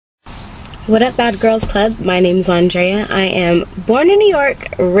What up, Bad Girls Club? My name's Andrea. I am born in New York,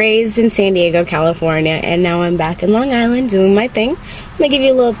 raised in San Diego, California, and now I'm back in Long Island doing my thing. I'm gonna give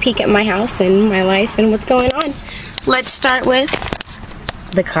you a little peek at my house and my life and what's going on. Let's start with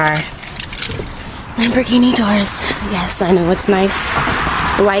the car. Lamborghini doors. Yes, I know it's nice.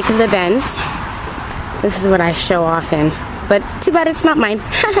 Like the Benz. This is what I show off in, but too bad it's not mine.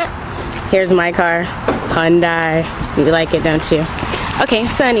 Here's my car, Hyundai. You like it, don't you? Okay,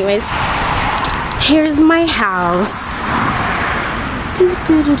 so anyways, here's my house.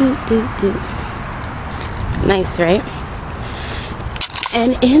 Nice, right?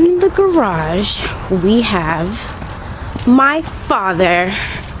 And in the garage, we have my father.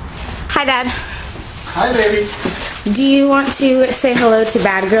 Hi, Dad. Hi, baby. Do you want to say hello to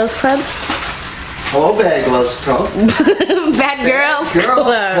Bad Girls Club? Hello, Bad Girls Club. Bad Girls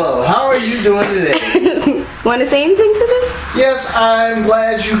Club. How are you doing today? Want to say anything to them? Yes, I'm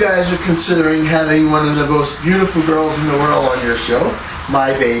glad you guys are considering having one of the most beautiful girls in the world on your show,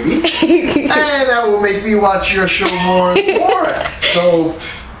 my baby. And that will make me watch your show more and more. So,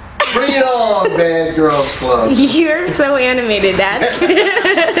 bring it on, Bad Girls Club. You're so animated, Dad.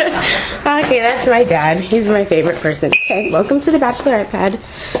 Okay, that's my dad. He's my favorite person. Okay, welcome to the bachelorette pad.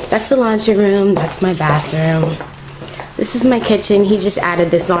 That's the laundry room. That's my bathroom. This is my kitchen. He just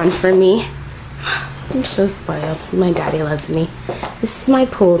added this on for me. I'm so spoiled. My daddy loves me. This is my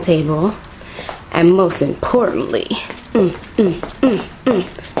pool table. And most importantly,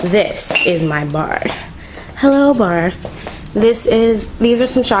 this is my bar. Hello, bar. These are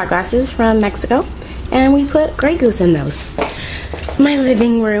some shot glasses from Mexico, and we put Grey Goose in those. My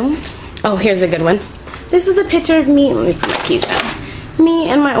living room. Oh, here's a good one. This is a picture of me. Let me put my keys down. Me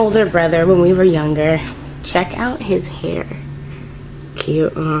and my older brother when we were younger. Check out his hair.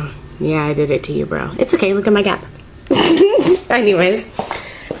 Cute. Yeah, I did it to you, bro. It's okay. Look at my gap. Anyways,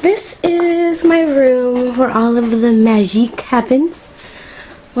 this is my room where all of the magic happens.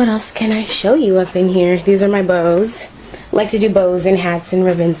 What else can I show you up in here? These are my bows. I like to do bows and hats and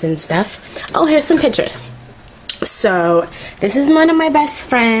ribbons and stuff. Oh, here's some pictures. So, this is one of my best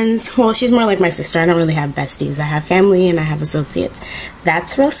friends. Well, she's more like my sister. I don't really have besties. I have family and I have associates.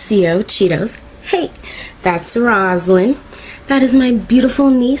 That's Rocio Cheetos. Hey, that's Roslyn. That is my beautiful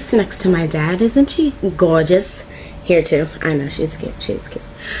niece next to my dad. Isn't she gorgeous? Here too. I know, she's cute. She's cute.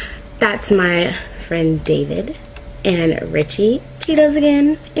 That's my friend David and Richie Cheetos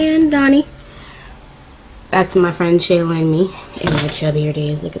again and Donnie. That's my friend Shayla and me in my chubbier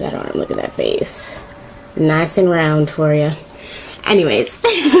days. Look at that arm. Look at that face. Nice and round for you. Anyways,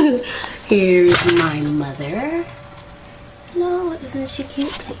 here's my mother. Hello, isn't she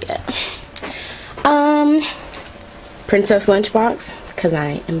cute? Yeah. Princess lunchbox, because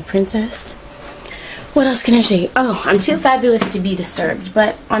I am a princess. What else can I show you? Oh, I'm too fabulous to be disturbed,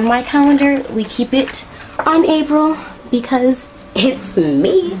 but on my calendar, we keep it on April because it's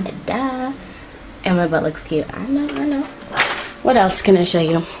me. Duh. And my butt looks cute. I know. What else can I show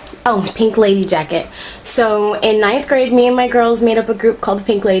you? Oh, Pink Lady jacket. So in 9th grade, me and my girls made up a group called the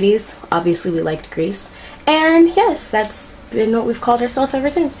Pink Ladies. Obviously, we liked Grease. And yes, that's been what we've called ourselves ever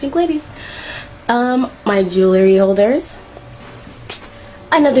since, Pink Ladies. My jewelry holders.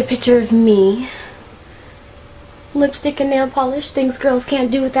 Another picture of me. Lipstick and nail polish, things girls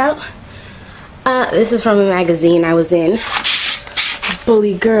can't do without. This is from a magazine I was in.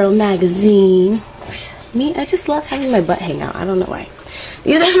 Bully Girl magazine. Me, I just love having my butt hang out. I don't know why.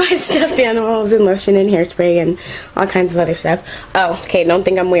 These are my stuffed animals and lotion and hairspray and all kinds of other stuff. Oh, okay, don't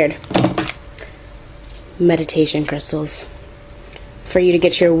think I'm weird. Meditation crystals. For you to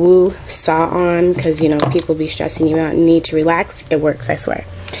get your woo saw on, because, you know, people be stressing you out and need to relax. It works, I swear.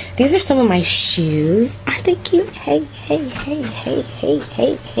 These are some of my shoes. Aren't they cute? Hey.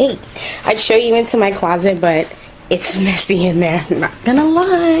 I'd show you into my closet, but it's messy in there. I'm not gonna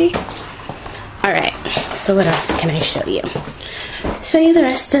lie. Alright, so what else can I show you? Show you the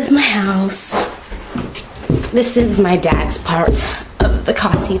rest of my house. This is my dad's part of the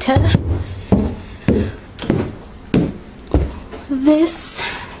casita. This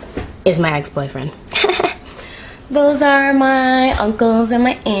is my ex-boyfriend. Those are my uncles and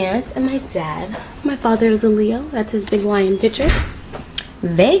my aunts and my dad. My father is a Leo. That's his big lion picture.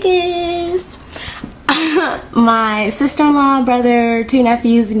 Vegas. My sister-in-law, brother, 2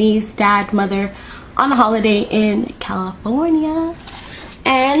 nephews, niece, dad, mother on a holiday in California.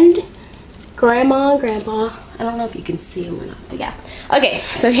 And grandma and grandpa. I don't know if you can see them or not, but yeah. Okay,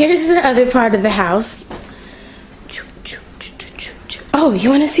 so here's the other part of the house. Oh, you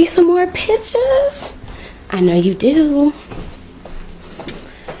want to see some more pictures? I know you do.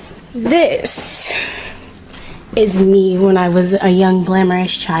 This is me when I was a young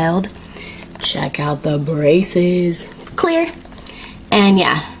glamorous child. Check out the braces. Clear. And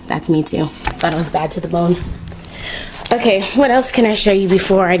yeah, that's me too. Thought it was bad to the bone. Okay, what else can I show you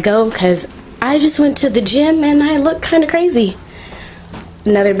before I go? Because I just went to the gym and I look kind of crazy.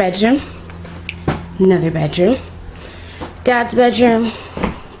 Another bedroom. Another bedroom. Dad's bedroom.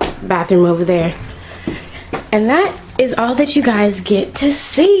 Bathroom over there. And that is all that you guys get to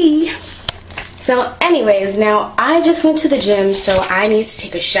see. So anyways, now I just went to the gym, so I need to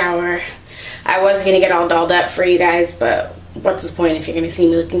take a shower. I was going to get all dolled up for you guys, but what's the point if you're going to see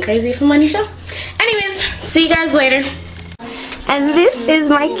me looking crazy from on your show? Anyways, see you guys later. And this is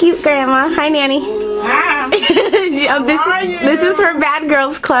my cute grandma. Hi, Nanny. Hi. This is for Bad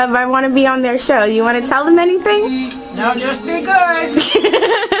Girls Club. I want to be on their show. You want to tell them anything? No, just be good.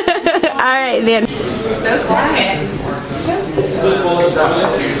 Alright then. So quiet.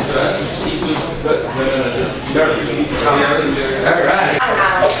 Alright.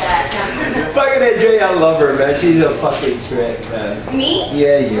 Fucking Andrea, I love her, man. She's a fucking trick, man. Me?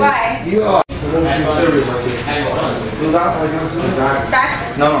 Yeah, you. Why? You are.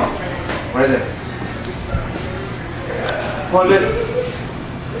 Back? No. Right there. Hold it.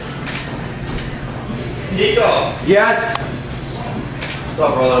 Nico. Yes. What's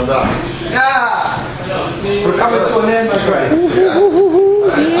up, brother? I'm back. Yeah. We're coming to an end, my friend.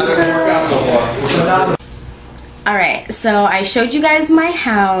 I didn't work out so far. Alright, so I showed you guys my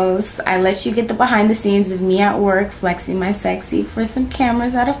house. I let you get the behind the scenes of me at work flexing my sexy for some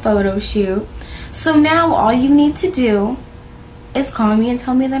cameras at a photo shoot. So now all you need to do is call me and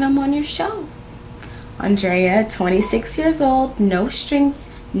tell me that I'm on your show. Andrea, 26 years old, no strings,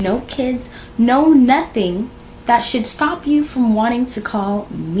 no kids, no nothing that should stop you from wanting to call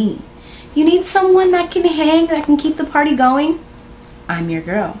me. You need someone that can hang, that can keep the party going? I'm your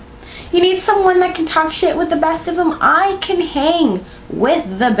girl. You need someone that can talk shit with the best of them? I can hang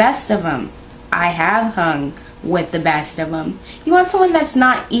with the best of them. I have hung with the best of them. You want someone that's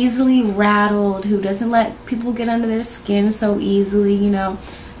not easily rattled, who doesn't let people get under their skin so easily, you know?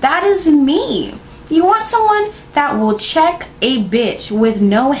 That is me. You want someone that will check a bitch with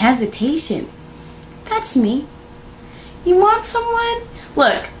no hesitation. That's me. You want someone?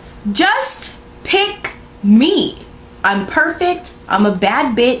 Look, just pick me. I'm perfect. I'm a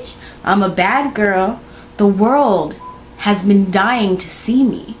bad bitch. I'm a bad girl. The world has been dying to see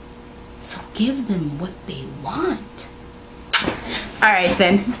me. So give them what they want. Alright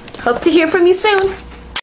then. Hope to hear from you soon.